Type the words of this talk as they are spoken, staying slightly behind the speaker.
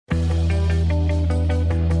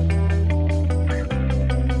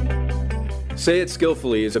Say It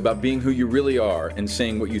Skillfully is about being who you really are and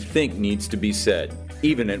saying what you think needs to be said,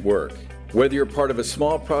 even at work. Whether you're part of a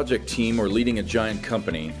small project team or leading a giant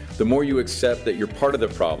company, the more you accept that you're part of the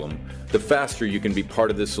problem, the faster you can be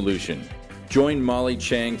part of the solution. Join Molly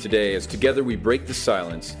Chang today as together we break the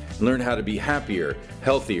silence and learn how to be happier,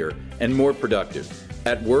 healthier, and more productive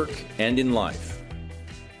at work and in life.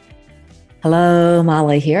 Hello,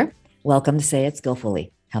 Molly here. Welcome to Say It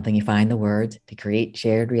Skillfully, helping you find the words to create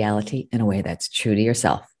shared reality in a way that's true to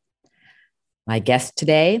yourself. My guest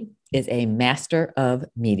today is a master of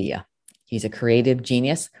media. He's a creative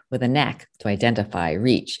genius with a knack to identify,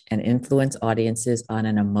 reach, and influence audiences on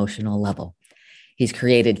an emotional level. He's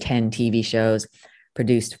created 10 TV shows,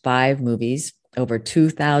 produced 5 movies, over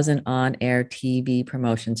 2,000 on-air TV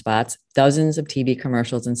promotion spots, dozens of TV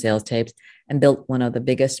commercials and sales tapes, and built one of the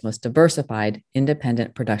biggest, most diversified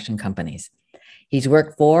independent production companies. He's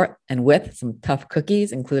worked for and with some tough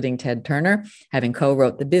cookies, including Ted Turner, having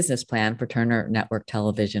co-wrote the business plan for Turner Network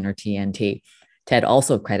Television, or TNT. Ted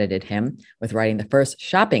also credited him with writing the first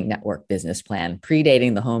shopping network business plan,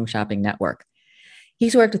 predating the Home Shopping Network.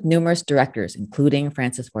 He's worked with numerous directors, including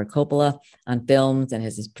Francis Ford Coppola, on films, and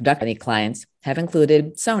his production clients have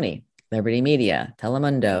included Sony, Liberty Media,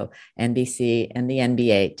 Telemundo, NBC, and the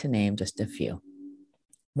NBA, to name just a few.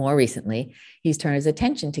 More recently, he's turned his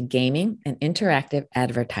attention to gaming and interactive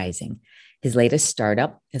advertising. His latest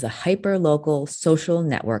startup is a hyper-local social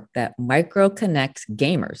network that micro-connects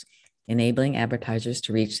gamers, enabling advertisers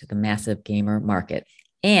to reach the massive gamer market.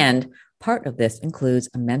 And part of this includes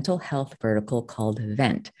a mental health vertical called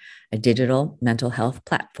Vent, a digital mental health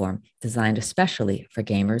platform designed especially for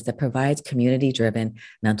gamers that provides community-driven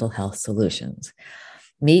mental health solutions.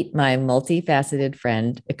 Meet my multifaceted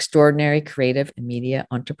friend, extraordinary creative and media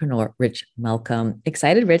entrepreneur, Rich Malcolm.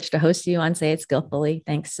 Excited, Rich, to host you on Say It Skillfully.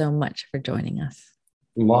 Thanks so much for joining us.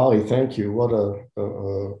 Molly, thank you. What an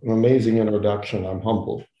amazing introduction. I'm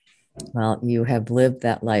humbled. Well, you have lived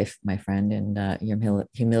that life, my friend, and your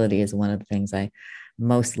humility is one of the things I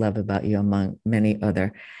most love about you, among many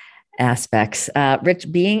other aspects.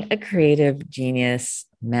 Rich, being a creative genius,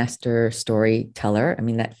 master storyteller, I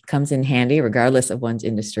mean, that comes in handy regardless of one's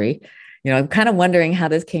industry. You know, I'm kind of wondering how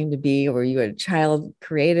this came to be. Were you a child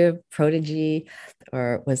creative prodigy,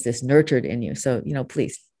 or was this nurtured in you? So,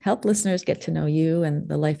 please help listeners get to know you and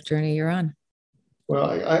the life journey you're on. Well,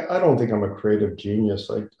 I don't think I'm a creative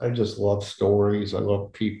genius. I just love stories. I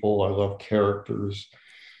love people. I love characters.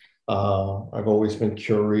 I've always been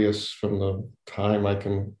curious from the time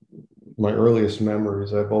my earliest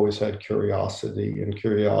memories. I've always had curiosity, and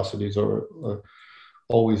curiosities are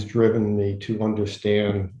always driven me to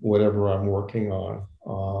understand whatever I'm working on.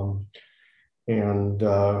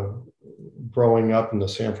 Growing up in the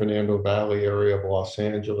San Fernando Valley area of Los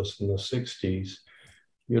Angeles in the 60s,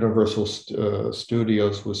 Universal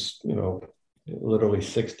Studios was, literally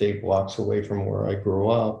 6 to 8 blocks away from where I grew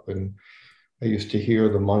up. And I used to hear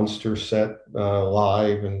the Munster set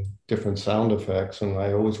live and different sound effects. And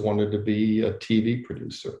I always wanted to be a TV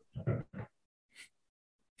producer.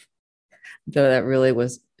 So that really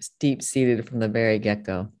was deep-seated from the very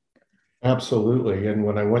get-go. Absolutely. And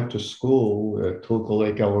when I went to school at Toluca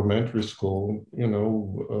Lake Elementary School,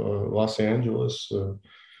 Los Angeles, the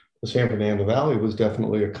San Fernando Valley was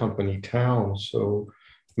definitely a company town. So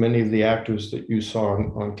many of the actors that you saw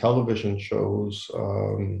on television shows,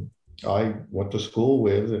 I went to school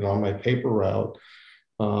with, and on my paper route,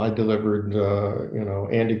 I delivered,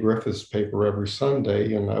 Andy Griffith's paper every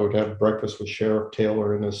Sunday, and I would have breakfast with Sheriff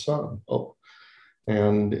Taylor and his son.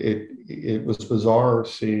 And it was bizarre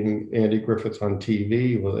seeing Andy Griffith on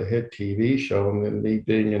TV with a hit TV show, and then me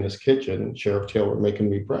being in his kitchen and Sheriff Taylor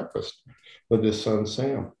making me breakfast with his son,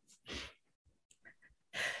 Sam.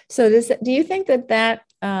 So do you think that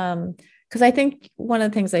because I think one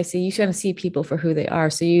of the things I see, you kind of see people for who they are.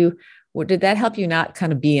 So did that help you not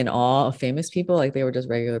kind of be in awe of famous people, like they were just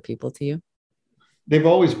regular people to you? They've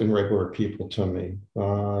always been regular people to me.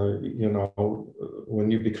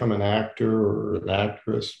 When you become an actor or an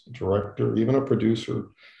actress, director, even a producer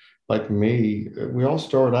like me, we all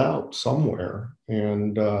start out somewhere.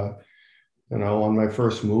 And on my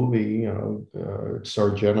first movie, it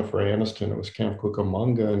starred Jennifer Aniston. It was Camp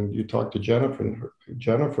Cucamonga, and you talk to Jennifer, and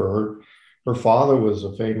her father was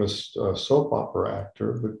a famous soap opera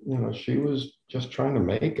actor, but she was just trying to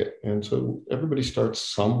make it, and so everybody starts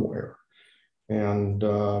somewhere. And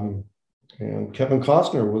Kevin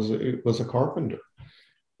Costner was a carpenter,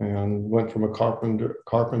 and went from a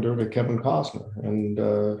carpenter to Kevin Costner,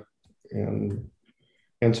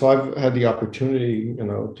 and so I've had the opportunity,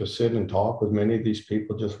 to sit and talk with many of these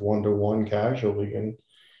people just one-to-one casually. And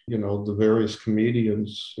the various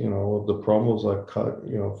comedians, of the promos I've cut,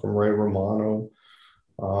 from Ray Romano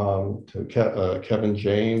to Kevin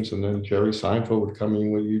James, and then Jerry Seinfeld would come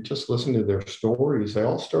in. When you just listen to their stories, they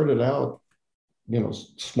all started out,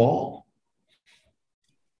 small.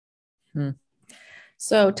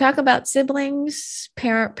 So talk about siblings,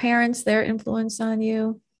 parents, their influence on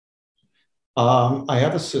you. I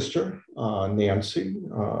have a sister, Nancy.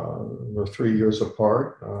 We're 3 years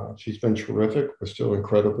apart. She's been terrific. We're still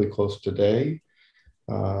incredibly close today.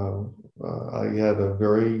 I had a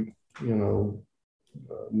very,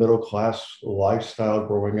 middle-class lifestyle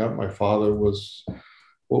growing up. My father was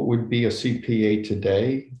what would be a CPA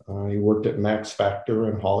today. He worked at Max Factor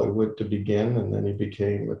in Hollywood to begin, and then he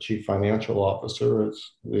became a chief financial officer. As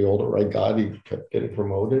the older I got, he kept getting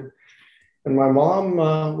promoted. And my mom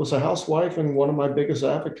was a housewife and one of my biggest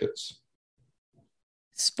advocates.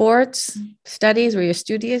 Sports, studies, were you a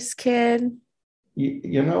studious kid?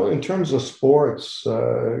 In terms of sports,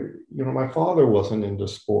 my father wasn't into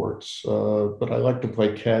sports, but I liked to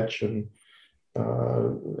play catch. And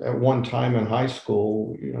at one time in high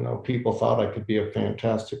school, people thought I could be a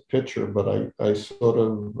fantastic pitcher, but I sort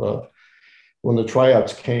of, when the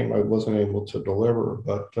tryouts came, I wasn't able to deliver.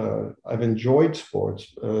 But I've enjoyed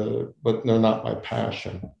sports, but they're not my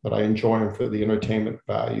passion. But I enjoy them for the entertainment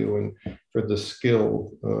value and for the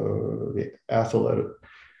skill, the athletic,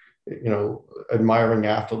 admiring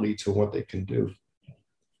athletes and what they can do.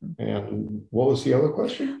 And what was the other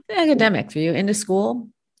question? The academics. Were you into school?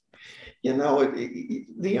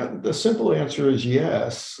 The simple answer is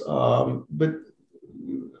yes. But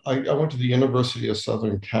I went to the University of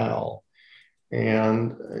Southern Cal.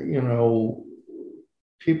 And,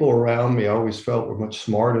 people around me I always felt were much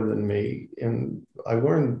smarter than me. And I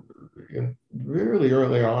learned really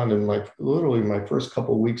early on in literally my first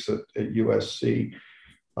couple of weeks at USC,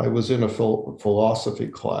 I was in a philosophy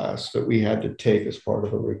class that we had to take as part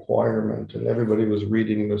of a requirement. And everybody was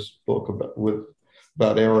reading this book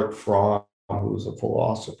about Erich Fromm, who was a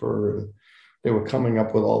philosopher. And they were coming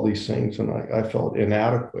up with all these things. And I felt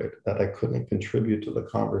inadequate, that I couldn't contribute to the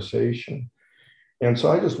conversation. And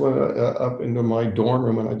so I just went up into my dorm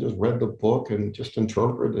room and I just read the book and just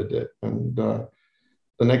interpreted it. And the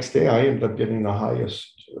next day I ended up getting the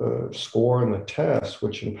highest score in the test,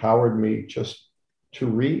 which empowered me just to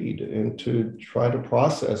read and to try to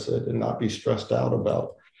process it and not be stressed out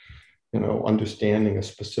about, understanding a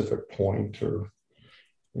specific point or,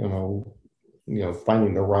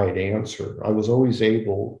 finding the right answer. I was always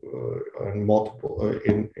able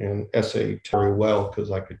in essay very well because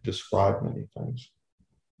I could describe many things.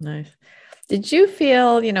 Nice. Did you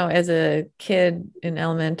feel, as a kid in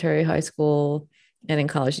elementary, high school, and in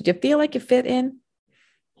college, did you feel like you fit in?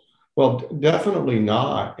 Well, definitely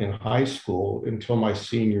not in high school until my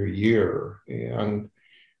senior year. And,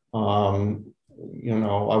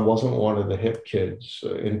 I wasn't one of the hip kids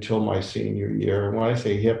until my senior year. And when I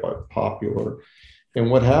say hip, I'm popular. And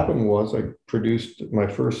what happened was I produced, my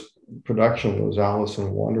first production was Alice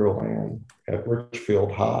in Wonderland at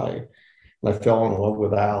Richfield High. And I fell in love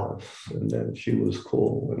with Alice, and then she was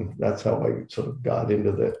cool. And that's how I sort of got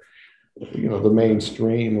into the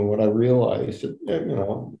mainstream. And what I realized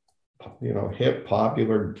that, hip,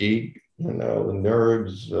 popular, geek, the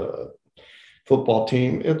nerds, football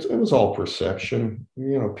team, it was all perception.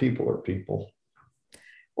 People are people.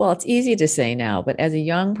 Well, it's easy to say now, but as a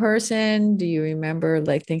young person, do you remember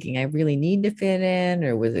thinking I really need to fit in,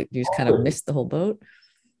 or was it you just kind of missed the whole boat?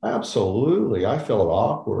 Absolutely. I felt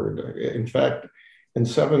awkward. In fact, in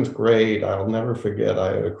 7th grade, I'll never forget,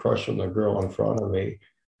 I had a crush on the girl in front of me.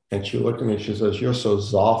 And she looked at me and she says, "You're so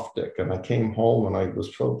Zoftic." And I came home and I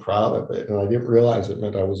was so proud of it. And I didn't realize it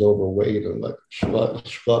meant I was overweight and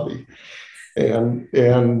schlubby. And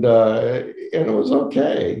it was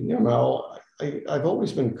okay. I've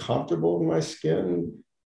always been comfortable in my skin,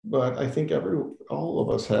 but I think all of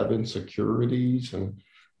us have insecurities and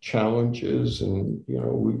challenges, and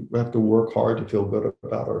we have to work hard to feel good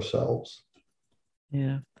about ourselves.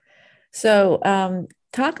 Yeah. So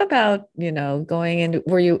talk about going into,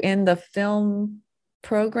 were you in the film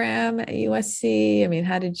program at USC? I mean,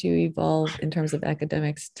 how did you evolve in terms of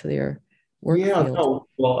academics to your work field? No,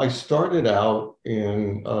 well, I started out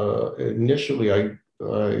initially I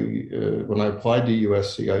when I applied to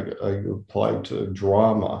USC, I applied to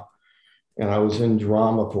drama. And I was in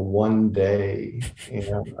drama for one day,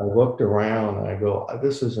 and I looked around and I go,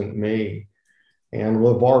 "This isn't me." And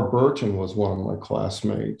LeVar Burton was one of my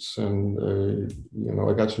classmates, and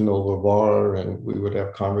I got to know LeVar, and we would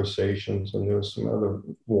have conversations, and there was some other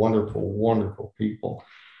wonderful, wonderful people.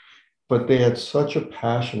 But they had such a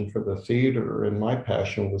passion for the theater, and my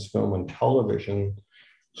passion was film and television,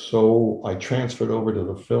 So I transferred over to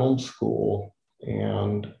the film school,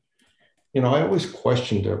 and I always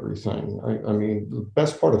questioned everything. I mean, the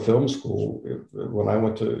best part of film school, when I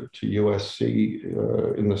went to USC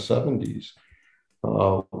in the 70s,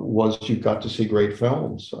 was you got to see great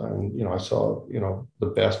films. And, I saw,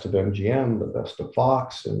 the best of MGM, the best of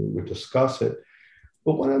Fox, and we would discuss it.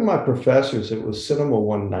 But one of my professors, it was Cinema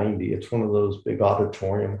 190. It's one of those big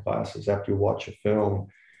auditorium classes after you watch a film.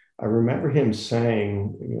 I remember him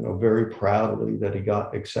saying, very proudly that he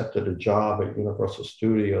got accepted a job at Universal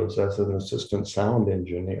Studios as an assistant sound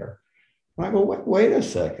engineer. And I go, wait a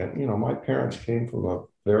second. My parents came from a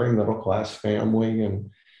very middle class family,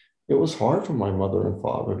 and it was hard for my mother and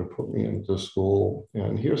father to put me into school.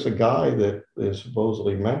 And here's a guy that is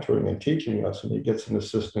supposedly mentoring and teaching us, and he gets an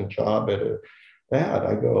assistant job at that.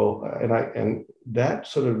 I go, and that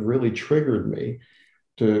sort of really triggered me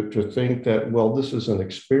to think that, well, this is an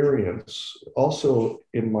experience. Also,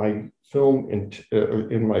 in my film,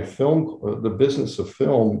 the business of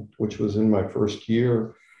film, which was in my first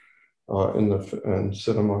year in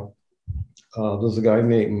cinema, there's a guy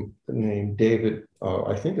named David.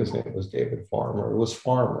 I think his name was David Farmer. It was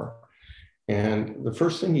Farmer. And the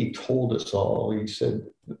first thing he told us all, he said,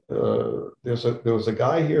 there was a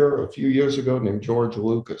guy here a few years ago named George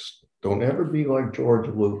Lucas. Don't ever be like George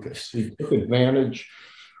Lucas. He took advantage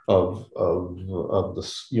of the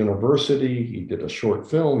university. He did a short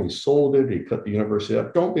film. He sold it. He cut the university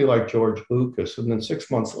up. Don't be like George Lucas. And then 6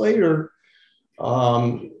 months later,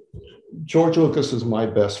 George Lucas is my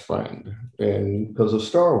best friend, and because of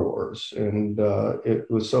Star Wars. And it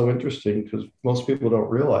was so interesting because most people don't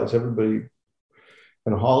realize, everybody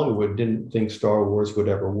in Hollywood didn't think Star Wars would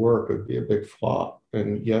ever work. It would be a big flop.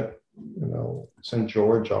 And yet, sent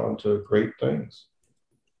George on to great things.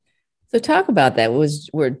 So talk about that. Was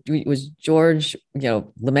George,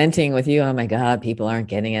 lamenting with you? Oh my God, people aren't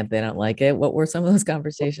getting it. They don't like it. What were some of those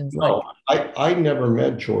conversations like? No, I never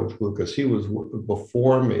met George Lucas. He was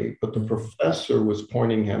before me, but the professor was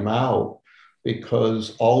pointing him out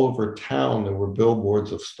because all over town there were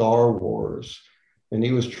billboards of Star Wars. And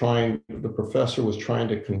the professor was trying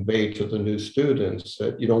to convey to the new students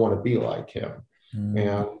that you don't want to be like him.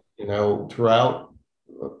 And, throughout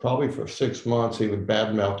probably for 6 months, he would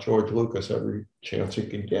badmouth George Lucas every chance he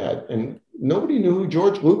could get. And nobody knew who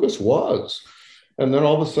George Lucas was. And then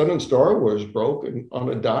all of a sudden Star Wars broke, and on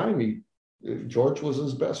a dime, George was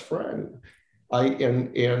his best friend.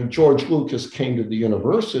 And George Lucas came to the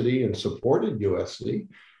university and supported USC.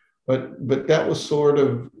 But that was sort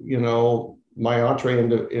of, my entree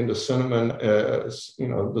into cinema,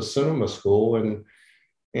 the cinema school. And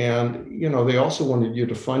they also wanted you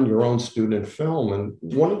to fund your own student film. And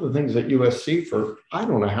one of the things at USC for, I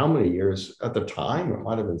don't know how many years at the time, it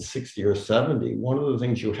might have been 60 or 70, one of the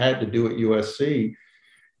things you had to do at USC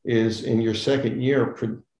is in your second year,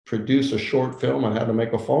 produce a short film on how to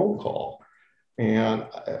make a phone call. And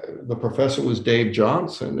the professor was Dave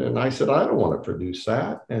Johnson. And I said, I don't want to produce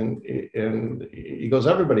that. And he goes,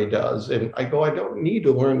 everybody does. And I go, I don't need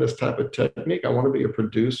to learn this type of technique. I want to be a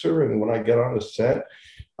producer. And when I get on a set,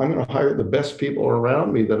 I'm going to hire the best people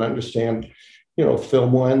around me that understand,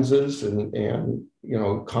 film lenses and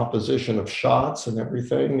composition of shots and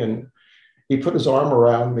everything. And he put his arm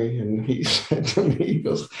around me and he said to me, he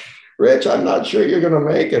goes, Rich, I'm not sure you're going to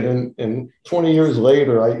make it. And 20 years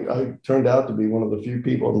later, I turned out to be one of the few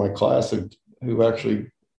people in my class who actually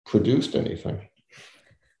produced anything.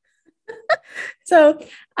 So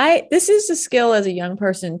this is a skill as a young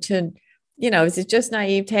person to, is it just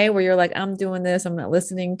naivete where you're like, I'm doing this, I'm not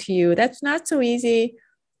listening to you? That's not so easy.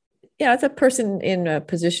 It's a person in a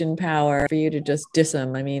position power for you to just diss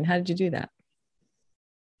them. I mean, how did you do that?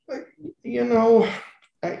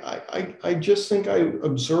 I just think I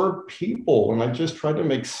observe people and I just try to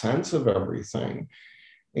make sense of everything.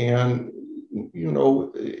 And,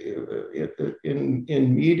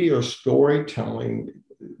 in media or storytelling,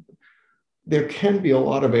 there can be a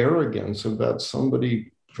lot of arrogance about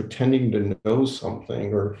somebody pretending to know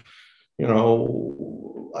something, or,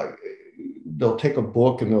 they'll take a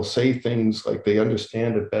book and they'll say things like they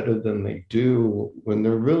understand it better than they do when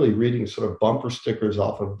they're really reading sort of bumper stickers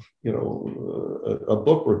off of, a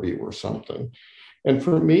book review or something. And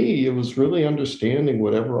for me, it was really understanding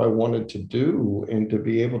whatever I wanted to do and to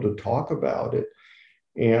be able to talk about it.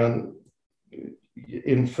 And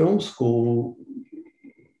in film school,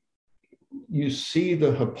 you see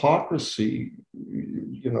the hypocrisy,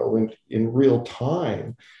 in real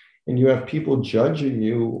time. And you have people judging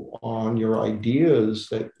you on your ideas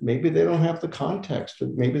that maybe they don't have the context, or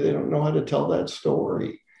maybe they don't know how to tell that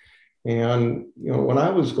story. And when I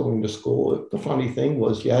was going to school, the funny thing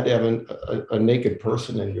was you had to have a naked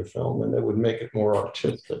person in your film, and it would make it more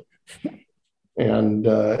artistic. And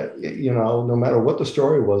no matter what the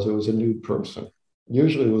story was, it was a nude person.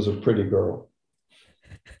 Usually, it was a pretty girl.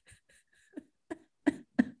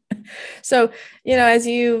 So, as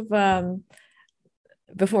you've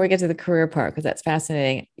before we get to the career part, because that's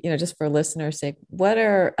fascinating, just for listeners' sake, what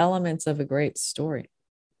are elements of a great story?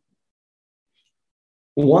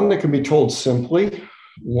 One that can be told simply,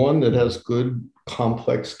 one that has good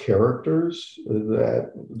complex characters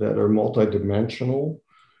that are multidimensional,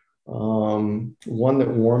 one that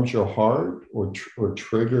warms your heart or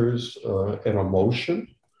triggers an emotion.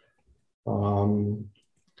 And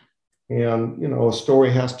a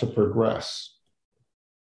story has to progress.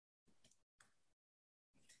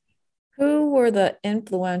 Who were the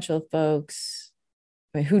influential folks?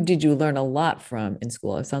 I mean, who did you learn a lot from in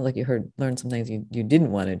school? It sounds like you learned some things you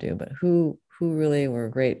didn't want to do, but who really were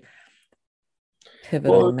great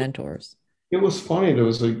pivotal mentors? It was funny. There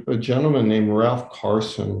was a gentleman named Ralph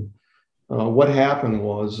Carson. What happened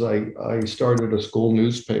was I started a school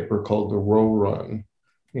newspaper called the Row Run.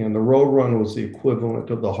 And the Row Run was the equivalent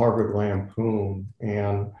of the Harvard Lampoon.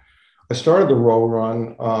 And I started the Row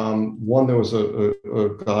Run. There was a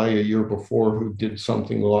guy a year before who did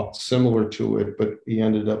something a lot similar to it, but he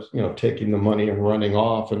ended up, taking the money and running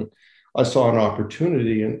off. And I saw an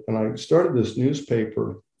opportunity, and I started this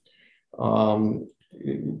newspaper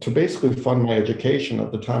to basically fund my education.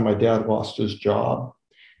 At the time, my dad lost his job.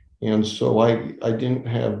 And so I didn't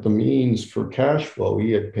have the means for cash flow.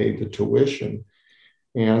 He had paid the tuition.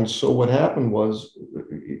 And so what happened was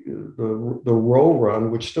the Row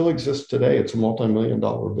Run, which still exists today, it's a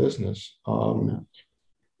multi-million-dollar business,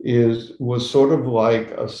 was sort of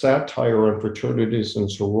like a satire on fraternities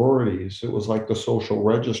and sororities. It was like the Social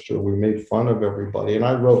Register. We made fun of everybody. And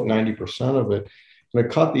I wrote 90% of it. And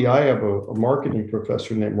it caught the eye of a marketing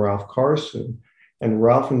professor named Ralph Carson. And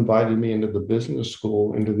Ralph invited me into the business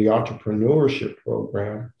school, into the entrepreneurship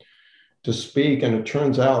program to speak. And it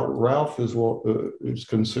turns out Ralph is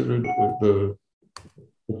considered the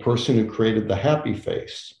person who created the happy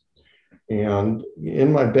face. And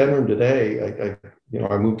in my bedroom today,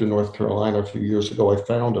 I moved to North Carolina a few years ago. I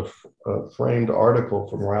found a framed article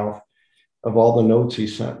from Ralph of all the notes he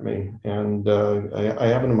sent me. And I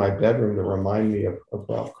have it in my bedroom to remind me of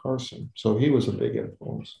Ralph Carson. So he was a big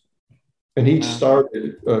influence. And he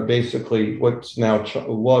started basically what's now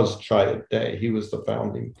was Chiat Day. He was the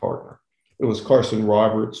founding partner. It was Carson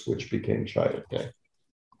Roberts, which became Chiat Day.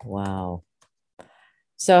 Wow.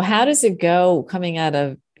 So how does it go coming out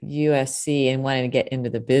of USC and wanting to get into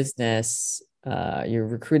the business? You're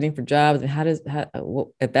recruiting for jobs,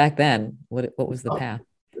 and back then, what was the path?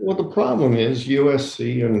 Well, the problem is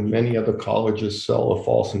USC and many other colleges sell a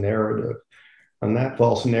false narrative. And that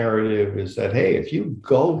false narrative is that, hey, if you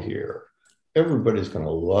go here, everybody's going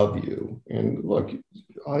to love you. And look,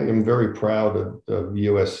 I am very proud of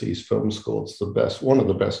USC's film school. It's the best, one of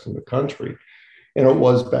the best in the country. And it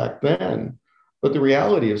was back then. But the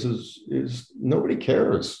reality is nobody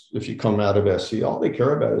cares if you come out of SC. All they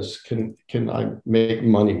care about is, can I make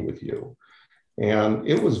money with you? And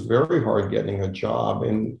it was very hard getting a job.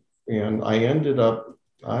 And I ended up,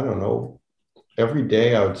 I don't know, every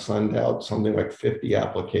day I would send out something like 50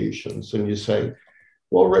 applications. And you say,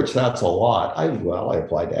 well, Rich, that's a lot. I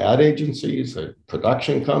applied to ad agencies,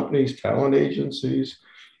 production companies, talent agencies.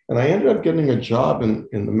 And I ended up getting a job in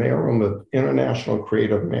the mailroom of International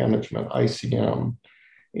Creative Management, ICM.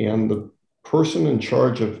 And the person in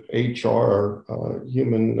charge of HR,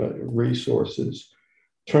 human resources,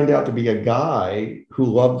 turned out to be a guy who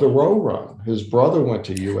loved the Row Run. His brother went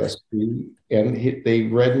to USC, and they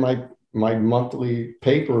read my monthly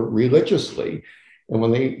paper religiously. And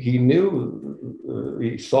when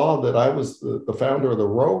he saw that I was the founder of the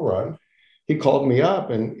Row Run, he called me up,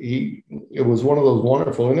 and it was one of those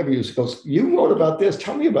wonderful interviews. He goes, you wrote about this,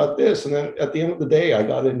 tell me about this. And then at the end of the day, I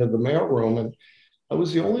got into the mailroom, and I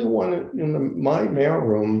was the only one in my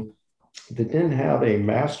mailroom that didn't have a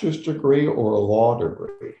master's degree or a law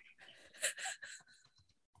degree.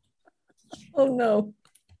 Oh, no.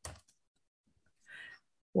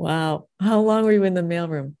 Wow. How long were you in the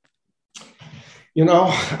mailroom?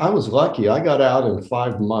 I was lucky. I got out in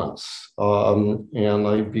 5 months, and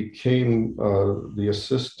I became the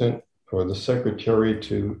assistant or the secretary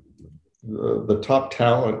to the top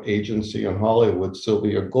talent agency in Hollywood,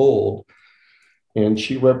 Sylvia Gold. And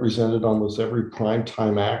she represented almost every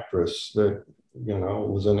primetime actress that,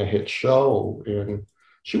 was in a hit show. And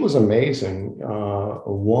she was amazing,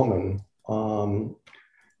 a woman.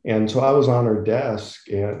 And so I was on her desk,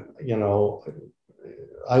 and,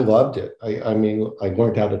 I loved it. I mean, I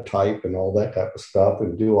learned how to type and all that type of stuff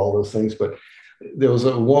and do all those things. But there was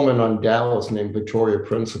a woman on Dallas named Victoria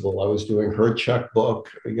Principal. I was doing her checkbook,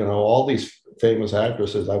 all these famous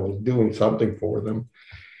actresses. I was doing something for them.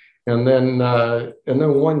 And then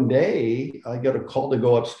one day I get a call to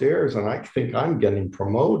go upstairs, and I think I'm getting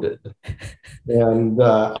promoted. And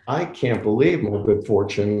I can't believe my good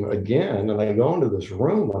fortune again. And I go into this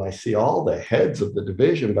room and I see all the heads of the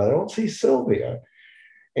division, but I don't see Sylvia.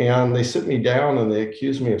 And they sit me down and they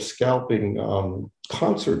accuse me of scalping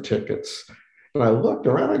concert tickets. And I looked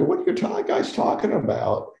around, I go, what are you guys talking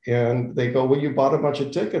about? And they go, well, you bought a bunch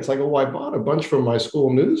of tickets. I go, well, I bought a bunch from my school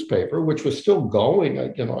newspaper, which was still going.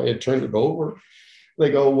 I had turned it over. They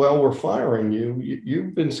go, well, we're firing you.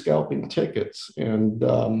 You've been scalping tickets. And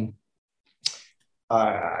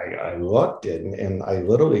I looked and I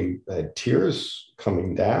literally had tears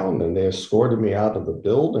coming down, and they escorted me out of the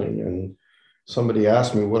building. And somebody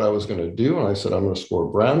asked me what I was going to do. And I said, I'm going to score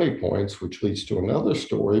brownie points, which leads to another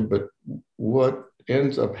story. But what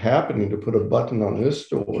ends up happening, to put a button on this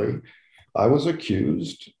story, I was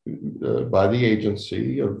accused by the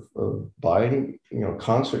agency of buying,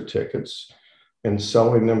 concert tickets and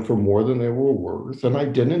selling them for more than they were worth. And I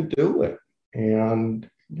didn't do it. And,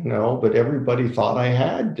 but everybody thought I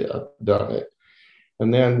had done it.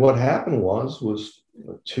 And then what happened was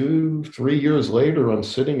 2-3 years later, I'm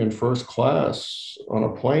sitting in first class on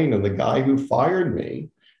a plane, and the guy who fired me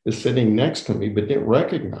is sitting next to me, but didn't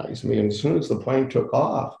recognize me. And as soon as the plane took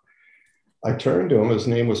off, I turned to him. His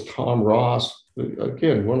name was Tom Ross,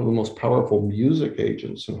 again, one of the most powerful music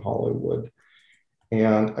agents in Hollywood.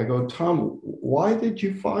 And I go, Tom, why did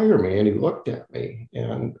you fire me? And he looked at me.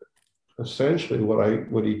 And essentially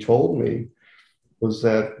what he told me was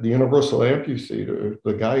that the Universal Amphitheater,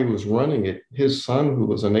 the guy who was running it, his son, who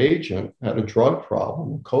was an agent, had a drug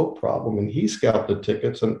problem, a coke problem, and he scalped the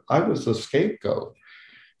tickets, and I was the scapegoat.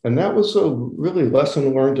 And that was a really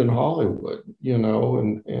lesson learned in Hollywood,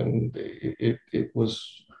 and it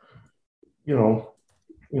was,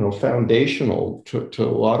 foundational to a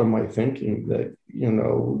lot of my thinking that,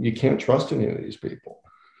 you can't trust any of these people.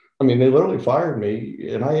 I mean, they literally fired me,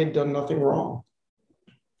 and I had done nothing wrong.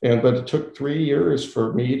 But it took 3 years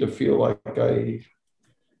for me to feel like I,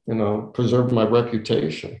 preserved my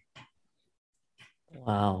reputation.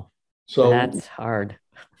 Wow. So that's hard.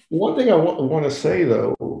 One thing I want to say,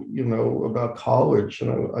 though, about college,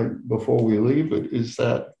 and before we leave it, is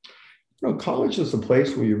that, college is a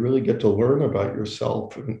place where you really get to learn about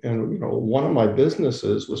yourself. And one of my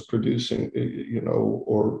businesses was producing,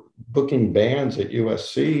 or booking bands at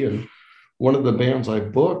USC. And one of the bands I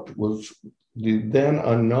booked was the then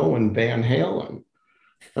unknown Van Halen.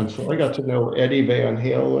 And so I got to know Eddie Van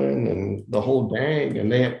Halen and the whole gang,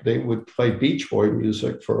 and they would play Beach Boy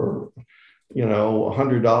music for,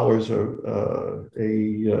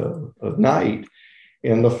 $100 a night.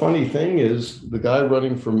 And the funny thing is, the guy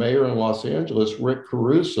running for mayor in Los Angeles, Rick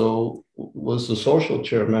Caruso, was the social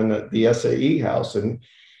chairman at the SAE house. And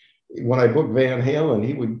when I booked Van Halen,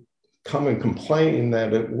 he would come and complain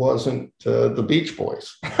that it wasn't the Beach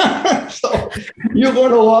Boys. So you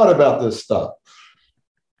learn a lot about this stuff.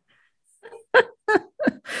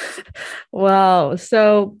 Wow.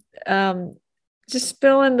 So just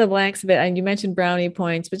fill in the blanks a bit. And you mentioned brownie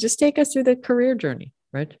points, but just take us through the career journey,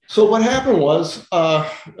 right? So what happened was,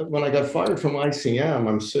 when I got fired from ICM,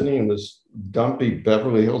 I'm sitting in this dumpy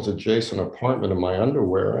Beverly Hills adjacent apartment in my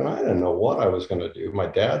underwear, and I didn't know what I was going to do. My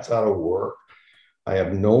dad's out of work. I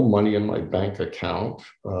have no money in my bank account.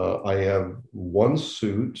 I have one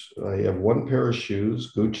suit. I have one pair of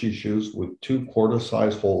shoes, Gucci shoes with 2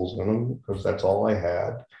 quarter-size holes in them, because that's all I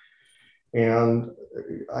had. And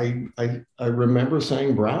I remember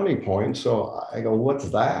saying brownie points. So I go, what's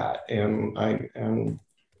that? And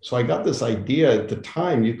so I got this idea. At the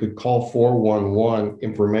time, you could call 411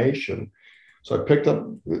 information. So I picked up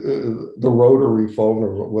the rotary phone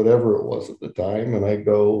or whatever it was at the time, and I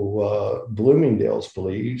go, Bloomingdale's,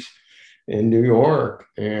 please, in New York.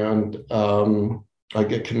 And I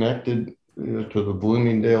get connected to the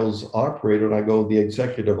Bloomingdale's operator, and I go, the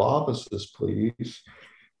executive offices, please.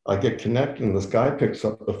 I get connected, and this guy picks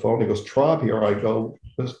up the phone. He goes, Traub here. I go,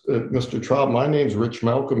 Mr. Traub, my name's Rich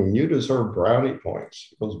Malcolm, and you deserve brownie points.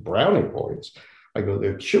 He goes, brownie points? I go,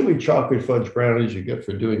 they're chewy chocolate fudge brownies you get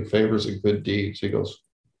for doing favors and good deeds. He goes,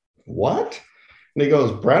 what? And he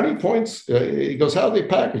goes, brownie points? He goes, how are they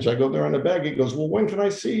packaged? I go, they're in a bag. He goes, well, when can I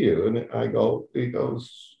see you? And I go,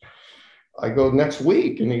 next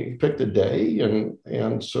week. And he picked a day.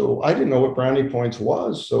 And so I didn't know what brownie points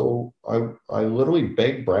was. So I literally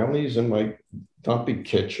baked brownies in my dumpy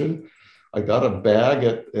kitchen. I got a bag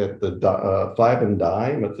at the Five and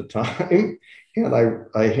Dime at the time, and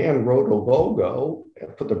I hand wrote a logo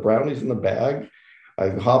and put the brownies in the bag. I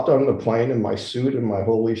hopped on the plane in my suit and my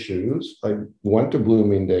holy shoes. I went to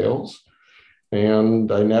Bloomingdale's,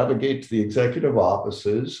 and I navigate to the executive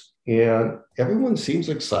offices, and everyone seems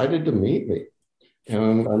excited to meet me.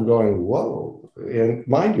 And I'm going, whoa. And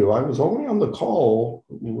mind you, I was only on the call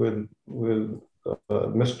with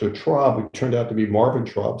Mr. Traub, who turned out to be Marvin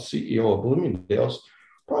Traub, CEO of Bloomingdale's,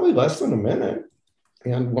 probably less than a minute.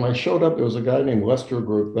 And when I showed up, there was a guy named Lester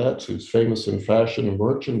Grubetz, who's famous in fashion and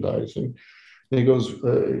merchandising. And he goes,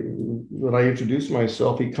 when I introduce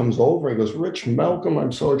myself, he comes over, he goes, Rich Malcolm,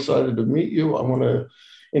 I'm so excited to meet you. I want to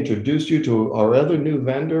introduce you to our other new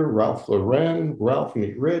vendor, Ralph Lauren. Ralph,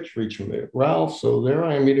 meet Rich, Rich, meet Ralph. So there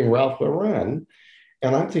I am meeting Ralph Lauren.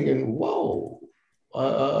 And I'm thinking, whoa,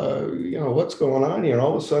 what's going on here? And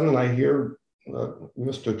all of a sudden I hear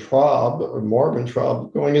Mr. Traub, or Marvin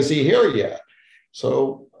Traub, going, is he here yet?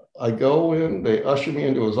 So I go in, they usher me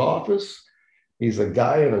into his office. He's a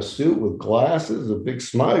guy in a suit with glasses, a big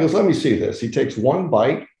smile. He goes, let me see this. He takes one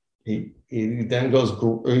bite. He then goes,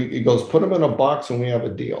 put him in a box and we have a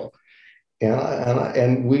deal.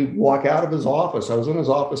 And we walk out of his office. I was in his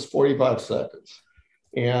office 45 seconds.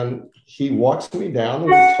 And he walks me down and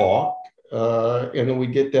we talk. And then we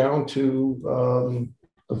get down to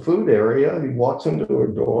the food area. He walks into a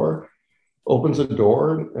door, opens a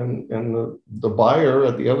door, and the buyer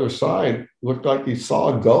at the other side looked like he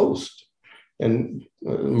saw a ghost. And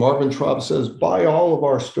Marvin Traub says, buy all of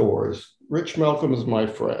our stores. Rich Malcolm is my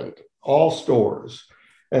friend, all stores.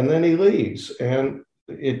 And then he leaves. And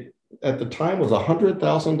it, at the time, was a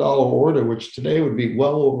 $100,000 order, which today would be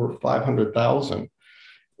well over $500,000.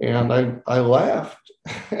 And I laughed.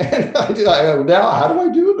 And now, how do I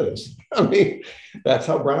do this? I mean, that's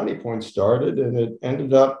how Brownie Points started. And it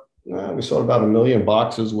ended up, we sold about 1 million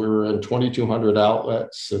boxes. We were in 2,200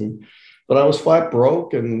 outlets. But I was flat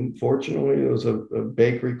broke, and fortunately, there was a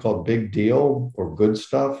bakery called Big Deal or Good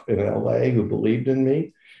Stuff in LA who believed in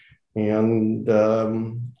me, and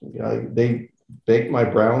they baked my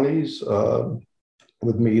brownies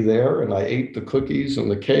with me there, and I ate the cookies and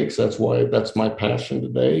the cakes. That's my passion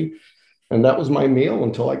today, and that was my meal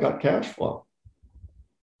until I got cash flow.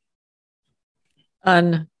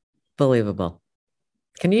 Unbelievable.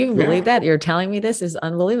 Can you even believe that? You're telling me this is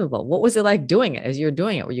unbelievable. What was it like doing it as you're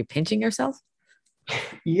doing it? Were you pinching yourself?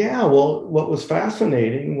 Yeah, well, what was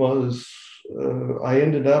fascinating was I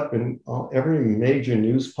ended up in every major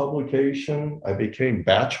news publication. I became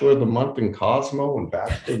Bachelor of the Month in Cosmo and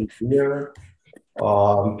Bachelor of the Year.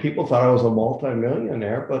 People thought I was a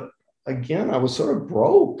multimillionaire, but again, I was sort of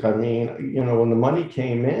broke. I mean, when the money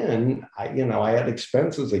came in, I had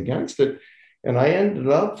expenses against it. And I ended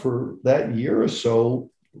up for that year or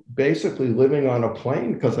so basically living on a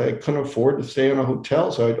plane because I couldn't afford to stay in a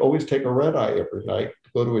hotel. So I'd always take a red eye every night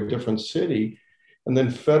to go to a different city. And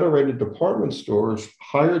then Federated Department Stores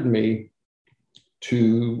hired me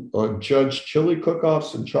to judge chili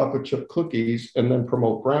cook-offs and chocolate chip cookies and then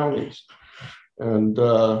promote brownies. And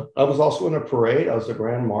I was also in a parade. I was the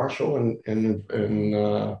Grand Marshal in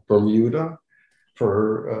Bermuda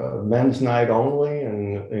for men's night only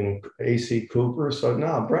and AC Cooper. So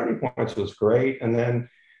no, Brownie Points was great. And then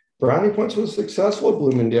Brownie Points was successful at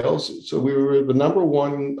Bloomingdale's. So we were the number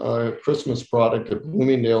one Christmas product at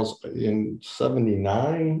Bloomingdale's in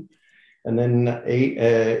 79. And then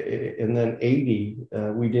 80,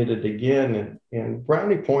 we did it again. And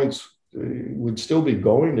Brownie Points would still be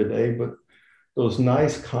going today, but those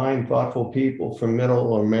nice, kind, thoughtful people from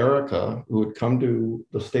Middle America who would come to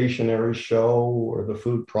the stationery show or the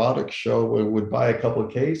food product show and would buy a couple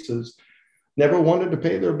of cases, never wanted to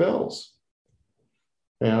pay their bills.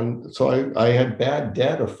 And so I had bad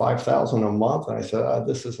debt of $5,000 a month. And I said,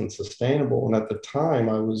 this isn't sustainable. And at the time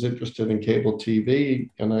I was interested in cable TV,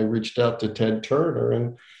 and I reached out to Ted Turner,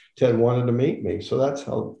 and Ted wanted to meet me. So that's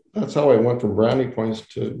how I went from Brownie Points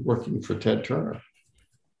to working for Ted Turner.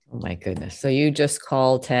 Oh my goodness. So you just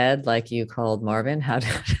called Ted like you called Marvin? How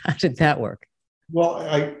did that work? Well,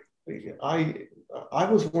 I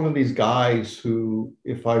was one of these guys who,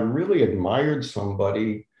 if I really admired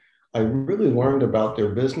somebody, I really learned about their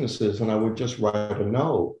businesses, and I would just write a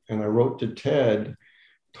note. And I wrote to Ted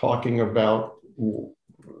talking about,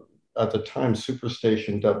 at the time,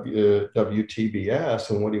 Superstation WTBS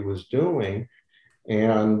and what he was doing.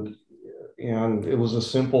 And it was a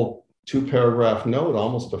simple 2-paragraph note,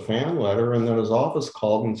 almost a fan letter. And then his office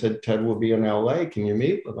called and said, Ted will be in LA. Can you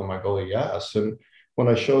meet with him? I go, yes. And when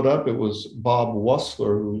I showed up, it was Bob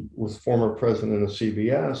Wussler, who was former president of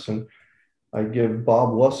CBS. And I give Bob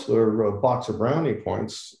Wussler a box of brownie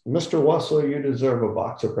points. Mr. Wussler, you deserve a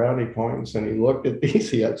box of brownie points. And he looked at these,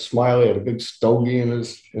 he had smiley, had a big stogie in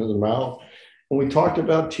his mouth. And we talked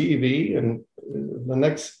about TV. And the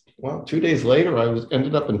next, 2 days later,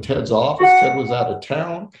 ended up in Ted's office. Ted was out of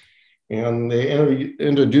town. And they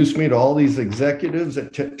introduced me to all these executives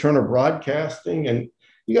at Turner Broadcasting. And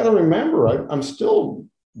you got to remember, I'm still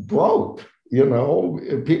broke.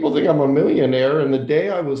 People think I'm a millionaire. And the day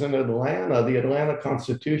I was in Atlanta, the Atlanta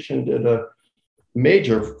Constitution did a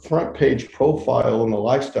major front page profile in the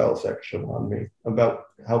lifestyle section on me about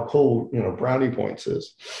how cool, Brownie Points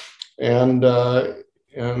is. And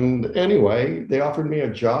anyway, they offered me a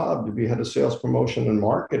job to be head of sales, promotion, and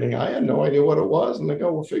marketing. I had no idea what it was. And they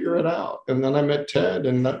go, we'll figure it out. And then I met Ted,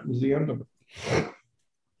 and that was the end of it.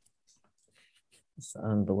 It's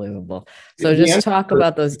unbelievable. So just talk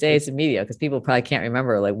about those days in media, because people probably can't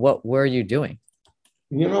remember, like, what were you doing?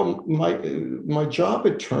 My job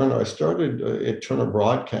at Turner, I started at Turner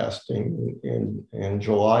Broadcasting in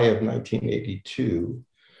July of 1982.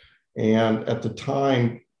 And at the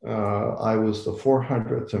time, I was the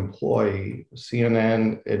 400th employee.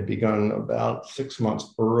 CNN had begun about 6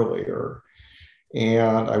 months earlier.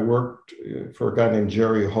 And I worked for a guy named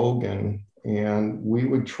Jerry Hogan, and we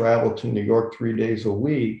would travel to New York 3 days a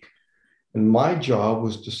week. And my job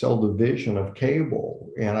was to sell the vision of cable.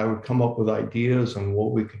 And I would come up with ideas on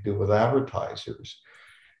what we could do with advertisers.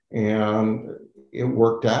 And it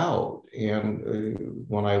worked out. And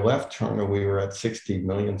when I left Turner, we were at 60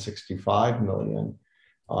 million, 65 million.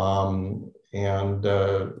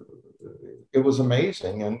 It was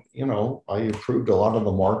amazing. And, I improved a lot of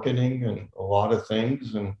the marketing and a lot of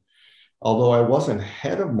things. And although I wasn't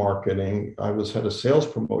head of marketing, I was head of sales,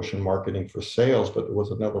 promotion, marketing for sales, but there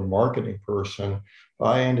was another marketing person.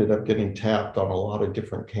 I ended up getting tapped on a lot of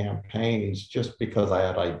different campaigns just because I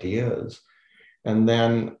had ideas. And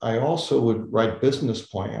then I also would write business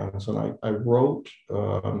plans. And I wrote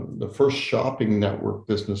the first shopping network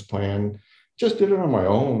business plan, just did it on my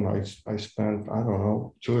own. I spent,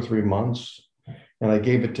 2 or 3 months, and I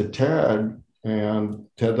gave it to Ted. And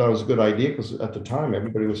Ted thought it was a good idea because at the time,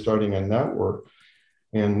 everybody was starting a network.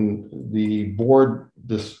 And the board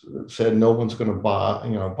just said, no one's going to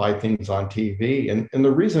buy things on TV. And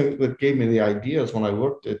the reason that gave me the idea is when I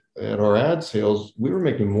looked at our ad sales, we were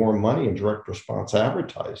making more money in direct response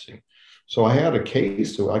advertising. So I had a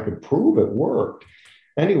case so I could prove it worked.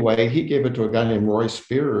 Anyway, he gave it to a guy named Roy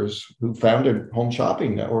Spears, who founded Home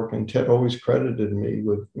Shopping Network, and Ted always credited me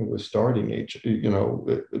with starting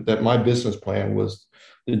that my business plan was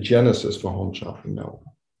the genesis for Home Shopping Network.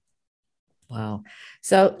 Wow.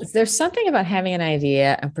 So there's something about having an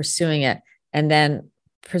idea and pursuing it and then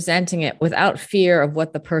presenting it without fear of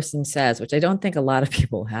what the person says, which I don't think a lot of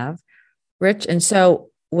people have, Rich. And so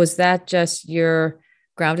was that just your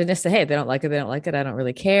groundedness to, hey, if they don't like it, they don't like it. I don't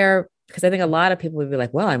really care. Because I think a lot of people would be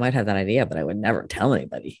like, well, I might have that idea, but I would never tell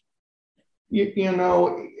anybody. Again,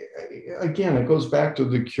 it goes back to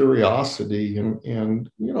the curiosity and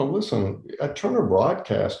listen, at Turner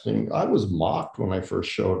Broadcasting, I was mocked when I first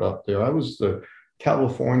showed up there. I was the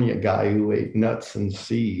California guy who ate nuts and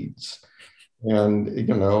seeds. And,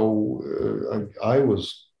 I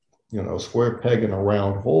was, square peg in a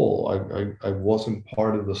round hole. I wasn't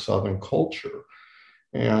part of the Southern culture.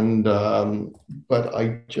 And, but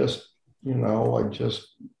I just,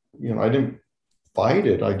 I didn't fight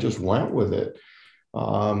it. I just went with it.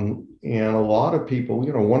 And a lot of people,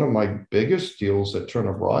 one of my biggest deals at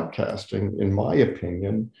Turner Broadcasting, in my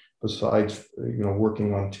opinion, besides,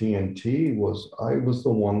 working on TNT, I was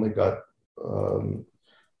the one that got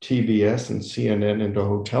TBS and CNN into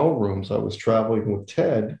hotel rooms. I was traveling with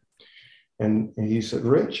Ted, and he said,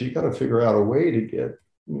 Rich, you got to figure out a way to get,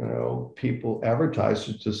 people,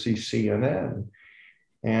 advertisers to see CNN.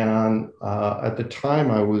 And at the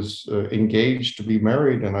time, I was engaged to be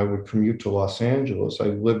married, and I would commute to Los Angeles. I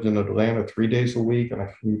lived in Atlanta 3 days a week, and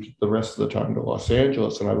I commuted the rest of the time to Los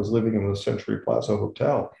Angeles. And I was living in the Century Plaza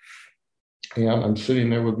Hotel. And I'm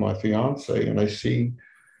sitting there with my fiance, and I see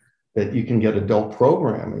that you can get adult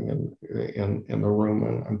programming in the room.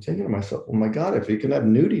 And I'm thinking to myself, oh my God, if you can have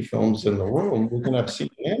nudie films in the room, we can have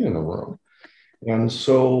CNN in the room. And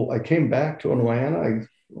so I came back to Atlanta.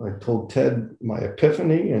 I told Ted my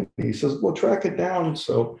epiphany, and he says, well, track it down.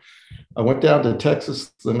 So I went down to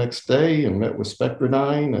Texas the next day and met with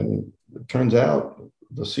Spectrodyne. And it turns out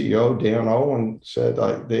the CEO, Dan Owen, said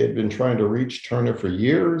they had been trying to reach Turner for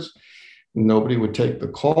years. Nobody would take the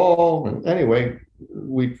call. And anyway,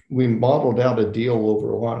 we modeled out a deal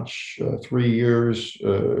over lunch, 3 years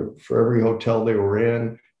for every hotel they were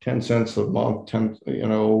in, 10 cents a month,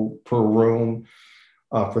 per room.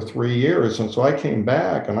 for 3 years. And so I came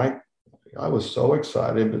back and I was so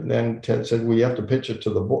excited, but then Ted said, well, you have to pitch it to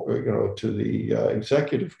the board, to the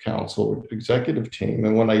executive council, executive team.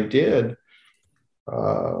 And when I did,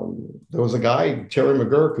 there was a guy, Terry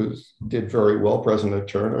McGurk, who did very well, President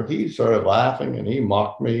Turner. He started laughing and he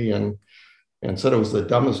mocked me and said it was the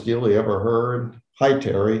dumbest deal he ever heard. Hi,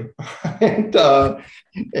 Terry. and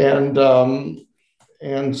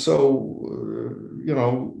so,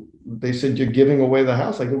 they said, you're giving away the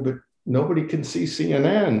house. I go, but nobody can see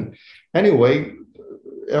CNN. Anyway,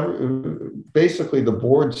 basically the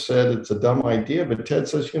board said it's a dumb idea, but Ted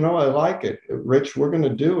says, I like it. Rich, we're going to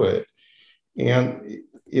do it. And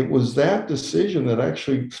it was that decision that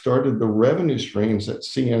actually started the revenue streams at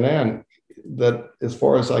CNN that, as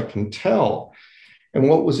far as I can tell. And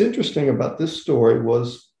what was interesting about this story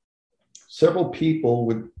was several people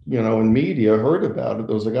in media heard about it.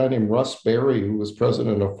 There was a guy named Russ Berry, who was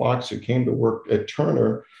president of Fox, who came to work at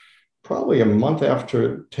Turner probably a month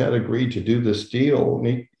after Ted agreed to do this deal.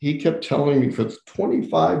 And he kept telling me for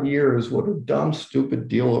 25 years what a dumb, stupid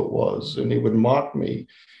deal it was. And he would mock me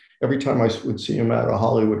every time I would see him at a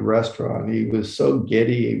Hollywood restaurant. He was so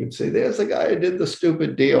giddy. He would say, there's the guy who did the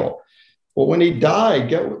stupid deal. Well, when he died,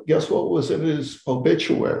 guess what was in his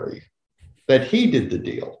obituary? That he did the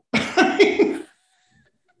deal.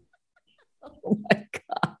 Oh my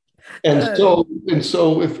God. And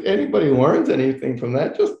so if anybody learns anything from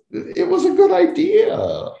that, it was a good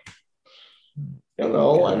idea.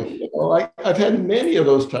 I've had many of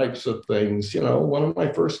those types of things. One of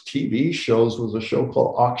my first TV shows was a show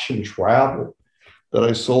called Auction Travel that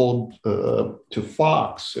I sold to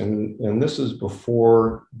Fox. And this is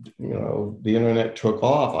before, the internet took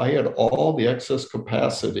off. I had all the excess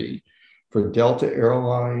capacity for Delta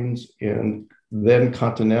Airlines and then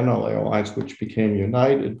Continental Airlines, which became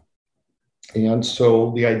United. And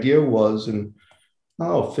so the idea was in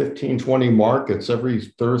 15, 20 markets, every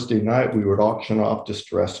Thursday night, we would auction off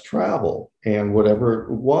distressed travel and whatever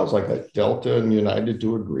it was, like Delta and United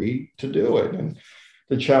to agree to do it. And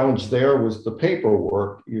the challenge there was the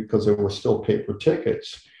paperwork because there were still paper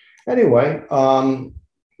tickets. Anyway, the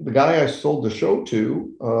guy I sold the show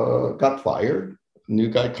to got fired. A new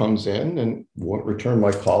guy comes in and won't return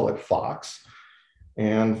my call at Fox.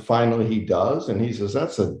 And finally he does. And he says,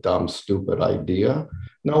 that's a dumb, stupid idea.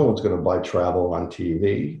 No one's going to buy travel on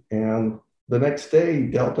TV. And the next day,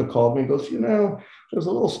 Delta called me and goes, there's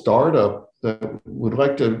a little startup that would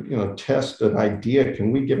like to, test an idea.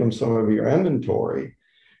 Can we give them some of your inventory?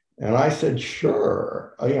 And I said,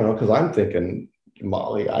 sure, because I'm thinking,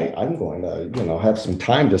 Molly, I'm going to, have some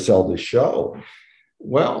time to sell this show.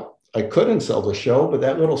 Well, I couldn't sell the show, but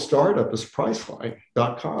that little startup is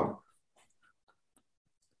Priceline.com.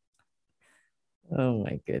 Oh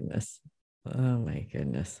my goodness. Oh my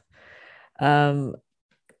goodness.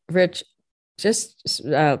 Rich, just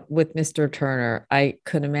with Mr. Turner, I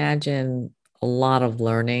could imagine a lot of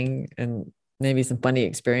learning and maybe some funny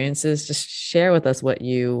experiences. Just share with us what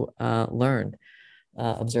you learned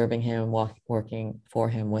observing him, working for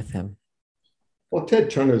him, with him. Well, Ted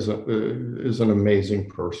Turner is an amazing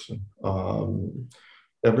person.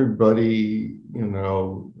 Everybody,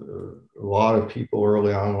 a lot of people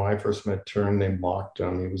early on when I first met Turner, they mocked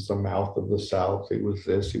him. He was the mouth of the South. He was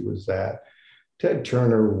this, he was that. Ted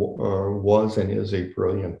Turner was and is a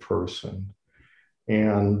brilliant person.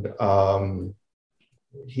 And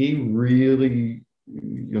he really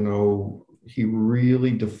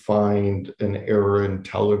defined an era in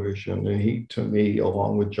television. And he, to me,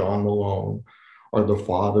 along with John Malone, are the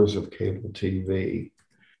fathers of cable TV.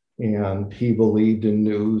 And he believed in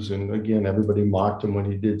news. And again, everybody mocked him when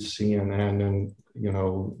he did CNN. And,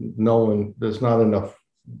 there's not enough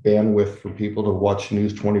bandwidth for people to watch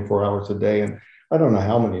news 24 hours a day. And I don't know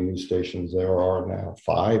how many news stations there are now,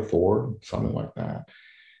 5, 4, something like that.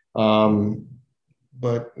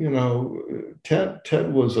 But,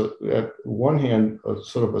 Ted was, at one hand, a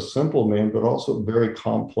sort of a simple man, but also very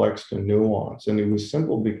complex and nuanced. And he was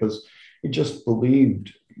simple because he just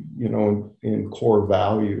believed, in core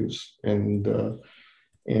values. And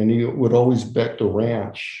he would always bet the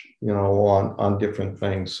ranch, on different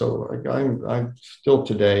things. So I'm still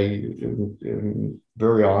today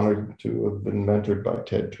very honored to have been mentored by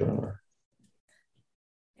Ted Turner.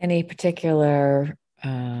 Any particular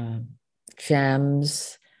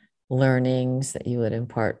gems, learnings that you would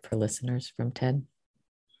impart for listeners from Ted?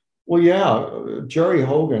 Well, yeah, Jerry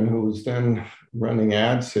Hogan, who was then running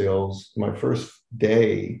ad sales, my first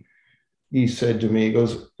day, he said to me, he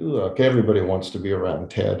goes, look, everybody wants to be around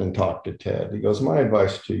Ted and talk to Ted. He goes, my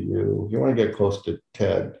advice to you, if you want to get close to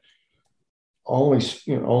Ted, only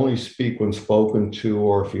speak when spoken to,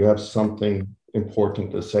 or if you have something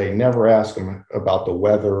important to say. Never ask them about the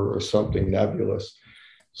weather or something nebulous.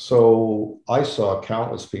 So I saw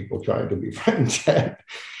countless people trying to befriend Ted.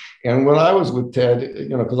 And when I was with Ted,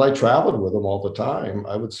 because I traveled with him all the time,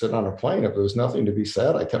 I would sit on a plane. If there was nothing to be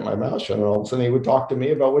said, I kept my mouth shut, and all of a sudden he would talk to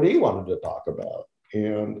me about what he wanted to talk about.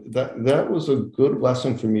 And that was a good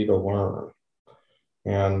lesson for me to learn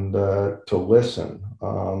and to listen.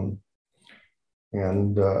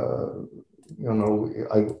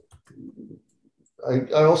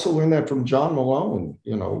 I also learned that from John Malone,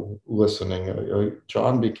 listening.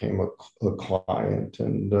 John became a client,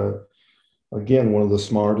 and again, one of the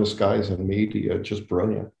smartest guys in media, just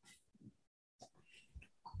brilliant.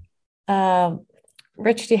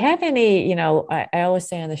 Rich, do you have any, I always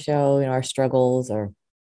say on the show, our struggles or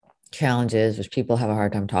challenges, which people have a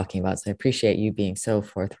hard time talking about. So I appreciate you being so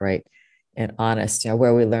forthright and honest,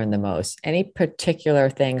 where we learn the most. Any particular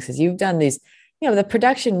things, because you've done these, the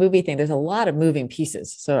production movie thing, there's a lot of moving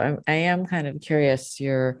pieces. So I am kind of curious,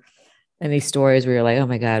 any stories where you're like, oh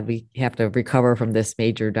my God, we have to recover from this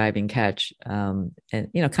major diving catch, and,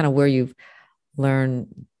 kind of where you've learned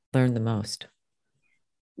the most.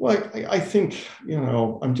 Well, I think,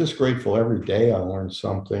 I'm just grateful every day I learn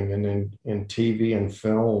something. And in TV and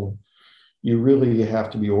film, you really have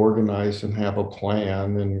to be organized and have a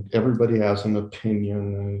plan. And everybody has an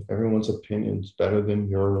opinion, and everyone's opinion is better than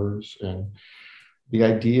yours. And the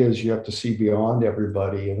idea is you have to see beyond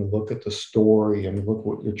everybody and look at the story and look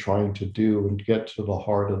what you're trying to do and get to the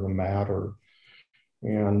heart of the matter.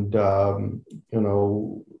 And,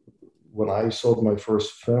 when I sold my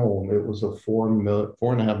first film, it was a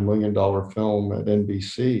 $4.5 million film at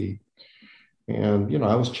NBC. And,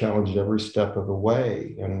 I was challenged every step of the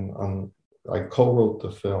way. And I co-wrote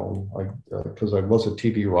the film because I was a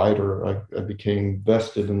TV writer. I became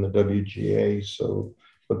vested in the WGA. So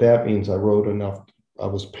what that means, I wrote enough. I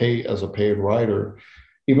was paid as a paid writer,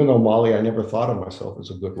 even though, Molly, I never thought of myself as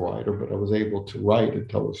a good writer, but I was able to write and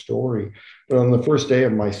tell a story. But on the first day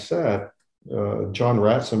of my set, John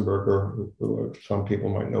Ratzenberger, who some people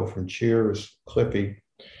might know from Cheers, Cliffy,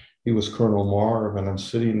 he was Colonel Marv, and I'm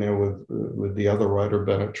sitting there with the other writer,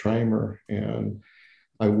 Bennett Tramer, and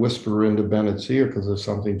I whisper into Bennett's ear because there's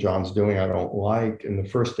something John's doing I don't like, and the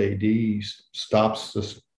first AD stops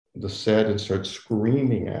the set and starts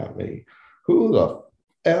screaming at me, "Who the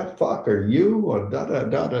fuck are you?" Or da da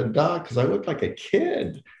da da da, because I looked like a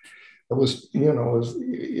kid. I was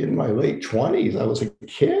in my late 20s. I was a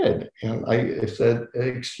kid. And I said,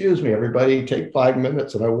 "Excuse me, everybody, take 5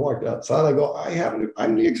 minutes." And I walked outside. I go,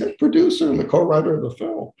 I'm the exec producer and the co-writer of the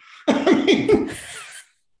film. I mean,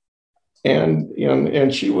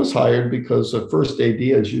 and she was hired because the first AD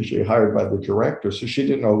is usually hired by the director. So she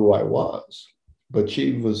didn't know who I was. But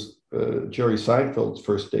she was Jerry Seinfeld's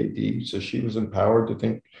first AD. So she was empowered to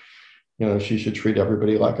think, she should treat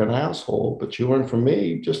everybody like an asshole. But she learned from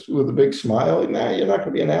me just with a big smile, "Nah, you're not going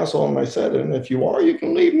to be an asshole on my set. And if you are, you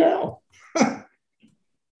can leave now."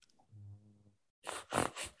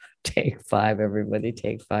 Take 5, everybody,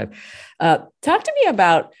 take 5. Talk to me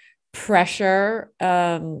about pressure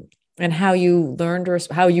and how you learned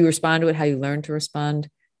how you respond to it, how you learned to respond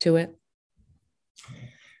to it.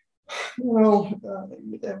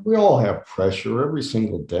 We all have pressure every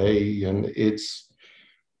single day. And it's,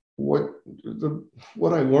 what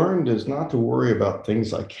I learned is not to worry about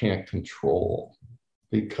things I can't control,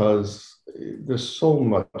 because there's so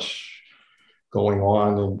much going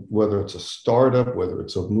on, and whether it's a startup, whether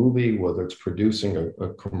it's a movie, whether it's producing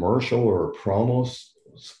a commercial or a promo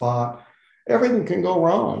spot, everything can go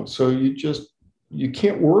wrong. So you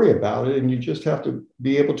can't worry about it, and you just have to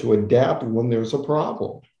be able to adapt when there's a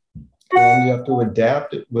problem, and you have to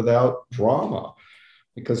adapt it without drama,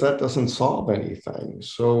 because that doesn't solve anything.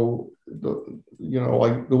 So, the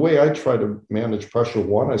way I try to manage pressure,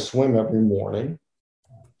 one, I swim every morning.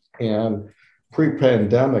 And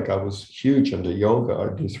pre-pandemic, I was huge into yoga.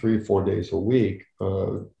 I'd do 3-4 days a week.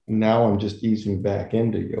 Now I'm just easing back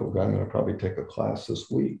into yoga. I'm going to probably take a class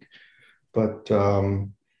this week. But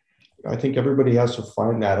I think everybody has to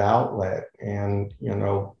find that outlet. And,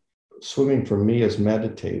 swimming for me is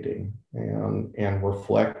meditating and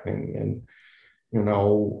reflecting. And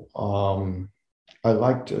I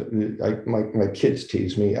like to, my kids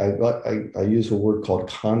tease me. I use a word called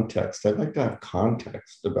context. I like to have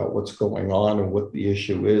context about what's going on and what the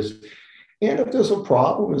issue is. And if there's a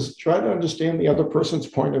problem, is try to understand the other person's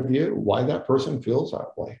point of view, why that person feels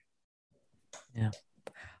that way. Yeah.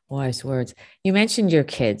 Wise words. You mentioned your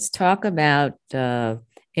kids. Talk about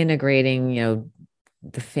integrating,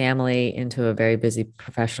 the family into a very busy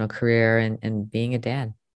professional career and being a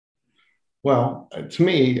dad. Well, to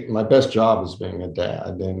me, my best job is being a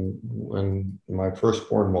dad. And when my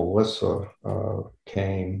firstborn Melissa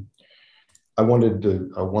came, I wanted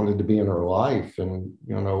to be in her life, and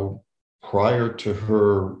prior to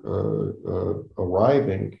her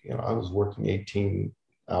arriving, I was working 18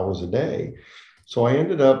 hours a day, so I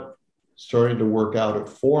ended up starting to work out at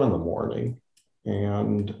 4 in the morning,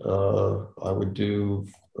 and I'd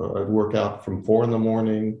work out from 4 in the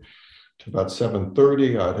morning to about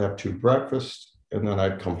 7:30. I'd have two breakfasts, and then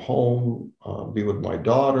I'd come home, be with my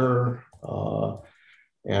daughter.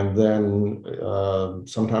 And then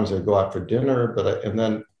sometimes I'd go out for dinner, and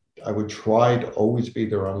then I would try to always be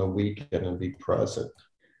there on the weekend and be present.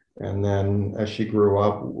 And then as she grew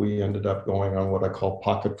up, we ended up going on what I call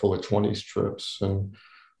pocket full of 20s trips. And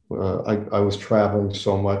I was traveling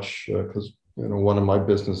so much because, one of my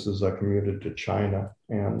businesses, I commuted to China.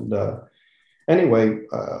 And anyway,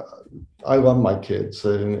 I love my kids,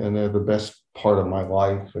 and they're the best part of my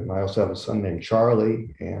life. And I also have a son named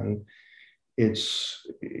Charlie, and it's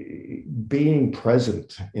being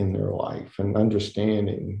present in their life and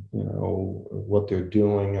understanding, what they're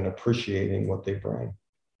doing and appreciating what they bring.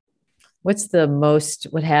 What has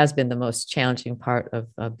been the most challenging part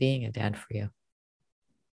of being a dad for you?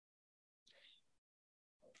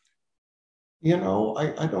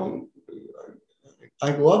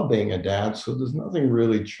 I love being a dad, so there's nothing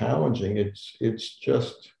really challenging.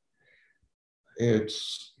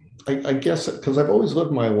 I guess because I've always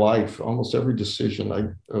lived my life, almost every decision I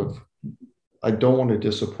don't want to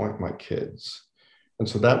disappoint my kids. And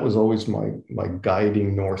so that was always my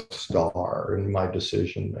guiding North Star in my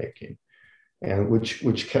decision making, and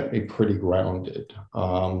which kept me pretty grounded.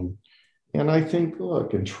 And I think,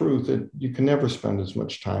 look, in truth, you can never spend as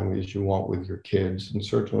much time as you want with your kids. And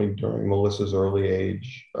certainly during Melissa's early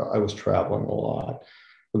age, I was traveling a lot.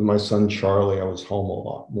 With my son, Charlie, I was home a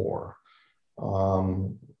lot more.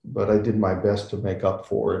 But I did my best to make up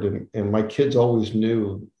for it. And my kids always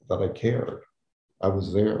knew that I cared. I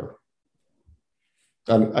was there.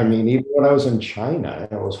 I mean, even when I was in China,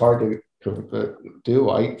 it was hard to do.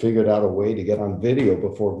 I figured out a way to get on video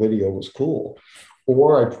before video was cool.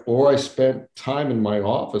 Or I spent time in my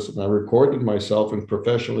office and I recorded myself and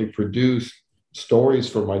professionally produced stories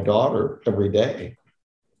for my daughter every day.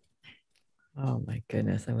 Oh my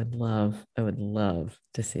goodness. I would love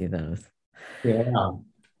to see those. Yeah.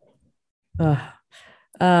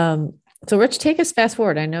 So Rich, take us fast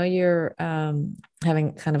forward. I know you're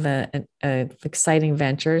having kind of a exciting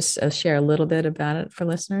ventures. So share a little bit about it for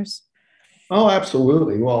listeners. Oh,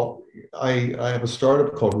 absolutely. Well, I have a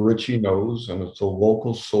startup called Richie Knows, and it's a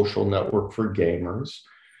local social network for gamers.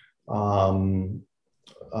 I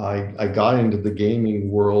got into the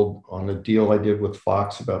gaming world on a deal I did with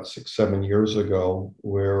Fox about 6-7 years ago,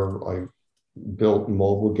 where I built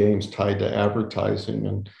mobile games tied to advertising.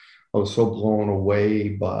 And I was so blown away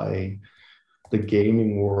by the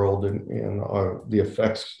gaming world and the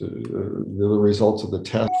effects, the results of the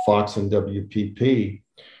test, Fox and WPP,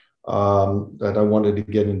 that I wanted to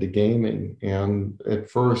get into gaming. And at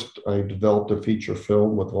first, I developed a feature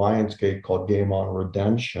film with Lionsgate called Game On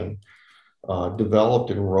Redemption,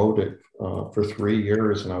 developed and wrote it for 3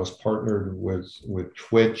 years. And I was partnered with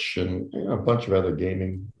Twitch and a bunch of other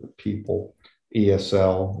gaming people,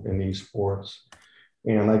 ESL and esports.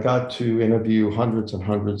 And I got to interview hundreds and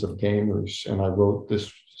hundreds of gamers. And I wrote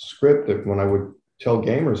this script that when I would tell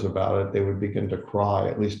gamers about it, they would begin to cry,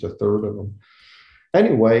 at least a third of them.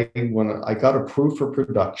 Anyway, when I got approved for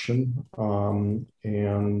production, and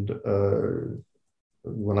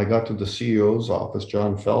when I got to the CEO's office,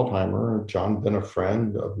 John Feldheimer, John been a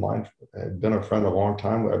friend of mine, had been a friend a long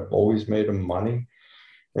time. I've always made him money.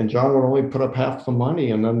 And John would only put up half the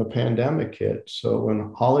money, and then the pandemic hit. So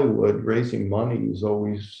in Hollywood, raising money is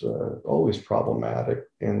always problematic.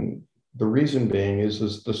 And the reason being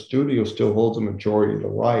is the studio still holds a majority of the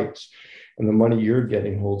rights, and the money you're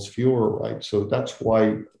getting holds fewer rights. So that's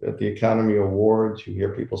why at the Academy Awards, you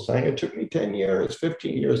hear people saying, it took me 10 years,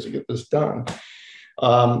 15 years to get this done.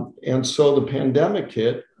 And so the pandemic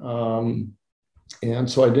hit, and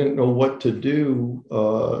so I didn't know what to do.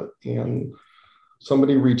 And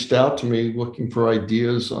somebody reached out to me looking for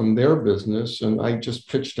ideas on their business, and I just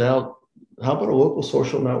pitched out, how about a local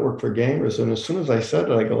social network for gamers? And as soon as I said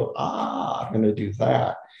it, I go, I'm going to do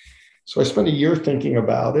that. So I spent a year thinking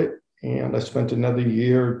about it, and I spent another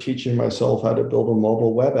year teaching myself how to build a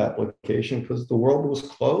mobile web application because the world was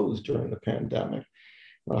closed during the pandemic.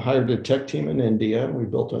 I hired a tech team in India, and we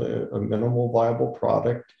built a minimal viable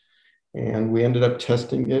product. And we ended up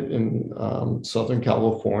testing it in Southern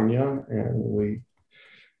California, and we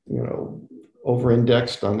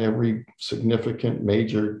over-indexed on every significant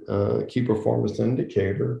major key performance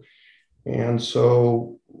indicator. And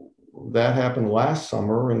so that happened last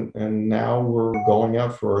summer, and now we're going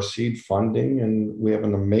out for our seed funding, and we have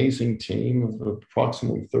an amazing team of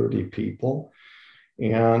approximately 30 people.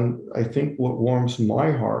 And I think what warms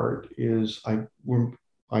my heart is I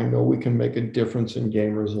know we can make a difference in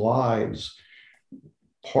gamers' lives.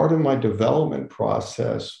 Part of my development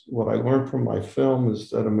process, what I learned from my film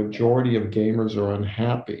is that a majority of gamers are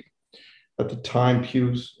unhappy. At the time,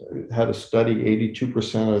 Pew had a study,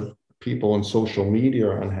 82% of people on social media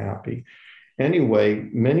are unhappy. Anyway,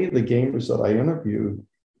 many of the gamers that I interviewed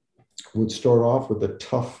would start off with a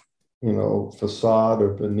tough, facade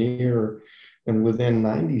or veneer. And within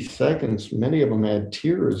 90 seconds, many of them had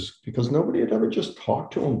tears because nobody had ever just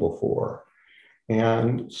talked to them before.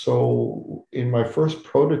 And so in my first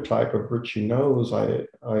prototype of Richie Knows, I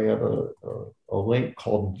had a link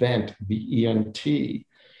called Vent, V-E-N-T.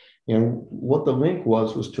 And what the link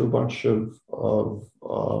was to a bunch of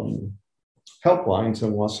helplines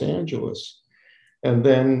in Los Angeles. And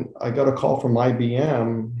then I got a call from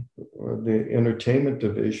IBM, the entertainment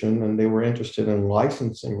division, and they were interested in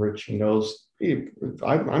licensing Richie Knows.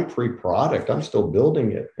 I'm pre-product, I'm still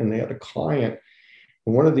building it. And they had a client.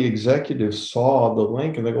 And one of the executives saw the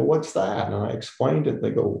link and they go, "What's that?" And I explained it. They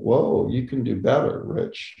go, "Whoa, you can do better,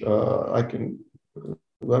 Rich. Let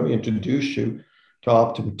me introduce you to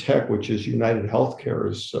Optum Tech, which is United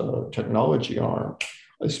Healthcare's technology arm."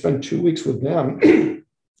 I spent 2 weeks with them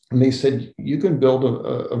and they said, "You can build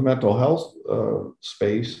a mental health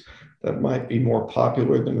space that might be more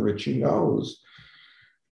popular than Richie Knows."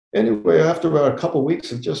 Anyway, after about a couple of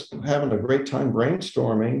weeks of just having a great time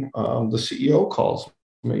brainstorming, the CEO calls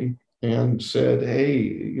me and said,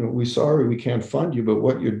 "Hey, we're sorry we can't fund you, but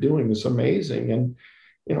what you're doing is amazing." And,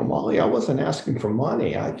 Molly, I wasn't asking for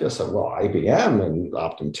money. I just said, well, IBM and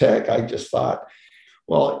Optum Tech. I just thought,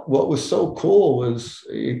 well, what was so cool is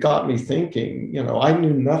it got me thinking, I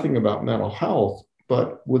knew nothing about mental health,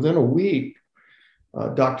 but within a week,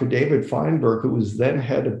 Dr. David Feinberg, who was then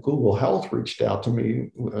head of Google Health, reached out to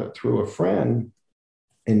me through a friend.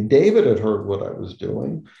 And David had heard what I was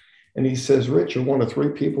doing. And he says, "Rich, you're one of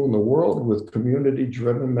 3 people in the world with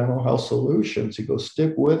community-driven mental health solutions." He goes,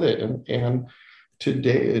 "Stick with it." And to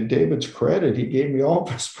David's credit, he gave me all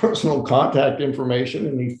of his personal contact information,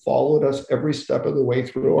 and he followed us every step of the way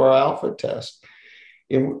through our alpha test.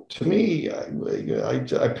 And to me,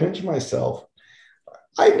 I pinch myself.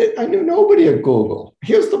 I knew nobody at Google.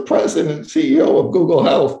 Here's the president and CEO of Google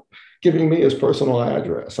Health giving me his personal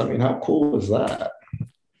address. I mean, how cool is that?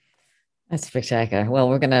 That's spectacular. Well,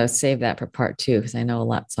 we're going to save that for part 2 because I know a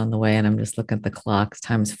lot's on the way and I'm just looking at the clock.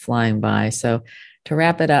 Time's flying by. So to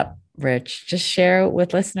wrap it up, Rich, just share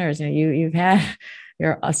with listeners, you're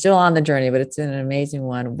still on the journey, but it's been an amazing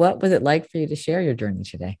one. What was it like for you to share your journey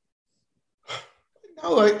today?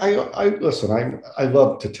 No, I listen, I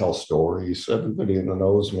love to tell stories. Everybody who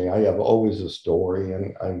knows me, I have always a story,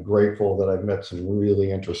 and I'm grateful that I've met some really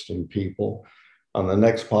interesting people. On the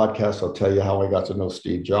next podcast, I'll tell you how I got to know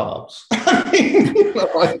Steve Jobs.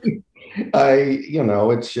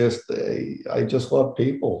 It's just, I just love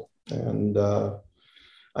people. And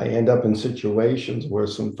I end up in situations where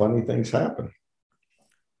some funny things happen.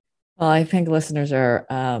 Well, I think listeners are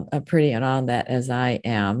pretty on that, as I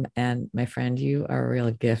am. And my friend, you are a real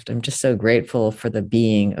gift. I'm just so grateful for the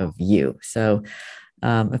being of you. So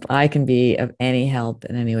if I can be of any help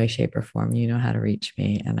in any way, shape, or form, you know how to reach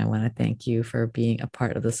me. And I want to thank you for being a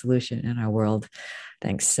part of the solution in our world.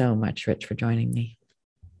 Thanks so much, Rich, for joining me.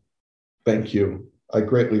 Thank you. I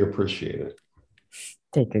greatly appreciate it.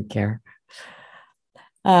 Take good care.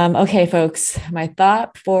 Okay, folks, my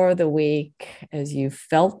thought for the week, as you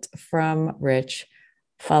felt from Rich,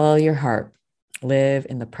 follow your heart, live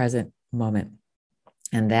in the present moment.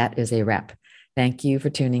 And that is a wrap. Thank you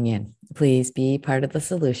for tuning in. Please be part of the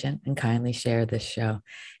solution and kindly share this show.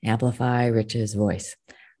 Amplify Rich's voice.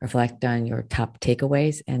 Reflect on your top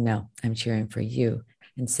takeaways and know I'm cheering for you,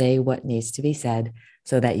 and say what needs to be said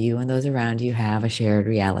so that you and those around you have a shared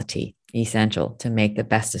reality, essential to make the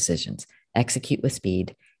best decisions, execute with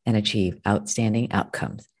speed, and achieve outstanding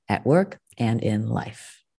outcomes at work and in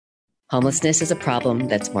life. Homelessness is a problem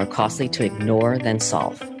that's more costly to ignore than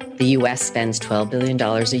solve. The U.S. spends $12 billion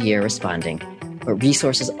a year responding, but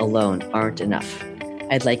resources alone aren't enough.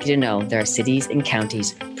 I'd like you to know there are cities and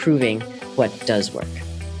counties proving what does work.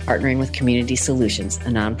 Partnering with Community Solutions, a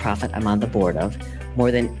nonprofit I'm on the board of,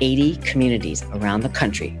 More than 80 communities around the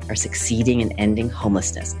country are succeeding in ending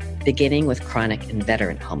homelessness, beginning with chronic and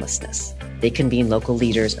veteran homelessness. They convene local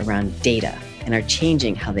leaders around data and are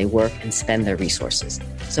changing how they work and spend their resources,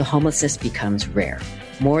 so homelessness becomes rare.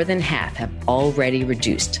 More than half have already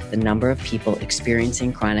reduced the number of people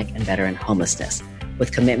experiencing chronic and veteran homelessness,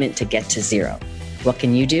 with commitment to get to zero. What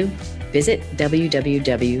can you do? Visit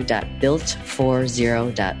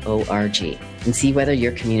www.built40.org and see whether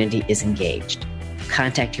your community is engaged.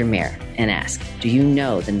 Contact your mayor and ask, do you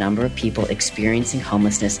know the number of people experiencing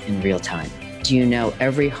homelessness in real time? Do you know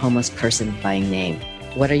every homeless person by name?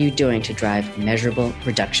 What are you doing to drive measurable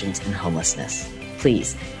reductions in homelessness?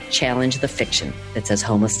 Please challenge the fiction that says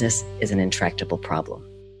homelessness is an intractable problem.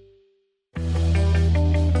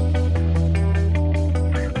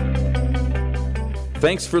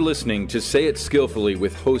 Thanks for listening to Say It Skillfully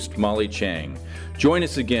with host Molly Chang. Join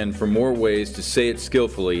us again for more ways to say it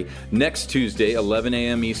skillfully next Tuesday, 11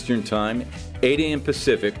 a.m. Eastern Time, 8 a.m.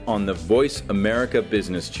 Pacific on the Voice America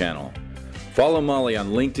Business Channel. Follow Molly on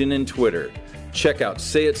LinkedIn and Twitter. Check out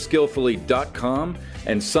sayitskillfully.com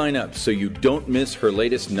and sign up so you don't miss her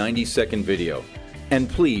latest 90-second video. And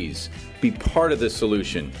please, be part of the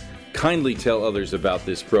solution. Kindly tell others about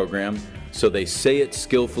this program so they say it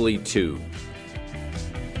skillfully too.